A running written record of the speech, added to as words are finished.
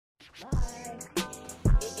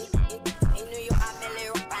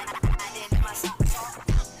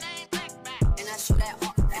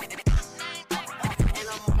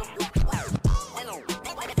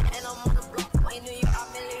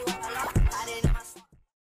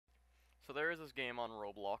this game on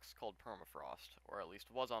Roblox called Permafrost, or at least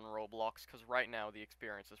was on Roblox, because right now the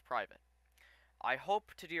experience is private. I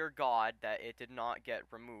hope to dear God that it did not get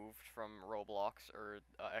removed from Roblox, or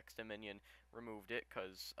Xdominion removed it,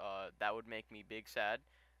 because that would make me big sad.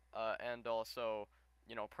 And also,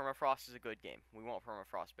 Permafrost is a good game. We want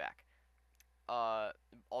Permafrost back. Uh,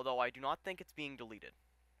 Although I do not think it's being deleted.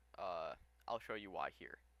 Uh, I'll show you why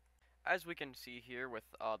here. As we can see here with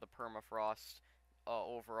the Permafrost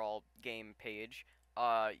overall game page,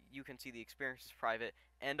 you can see the experience is private,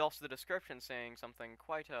 and also the description saying something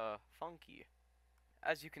quite funky.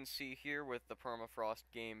 As you can see here with the Permafrost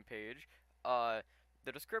game page, uh,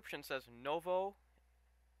 the description says Novo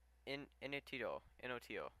Initio,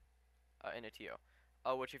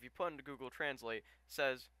 which if you put into Google Translate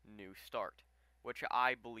says new start, which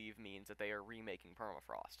I believe means that they are remaking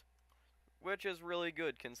Permafrost. Which is really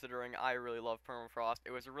good considering I really love Permafrost.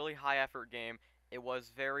 It was a really high effort game. It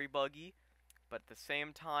was very buggy, but at the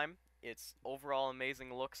same time, its overall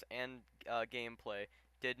amazing looks and gameplay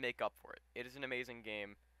did make up for it. It is an amazing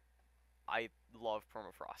game. I love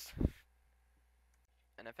Permafrost.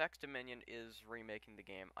 And if X Dominion is remaking the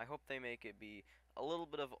game, I hope they make it be a little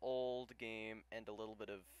bit of old game and a little bit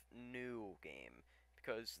of new game.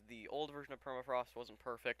 Because the old version of Permafrost wasn't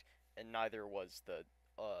perfect, and neither was the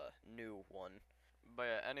new one. But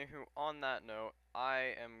yeah, anywho, on that note,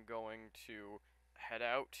 I am going to head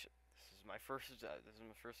out. This is my first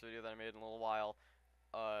video that I made in a little while.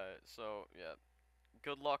 So yeah,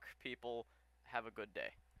 good luck, people. Have a good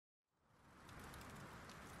day.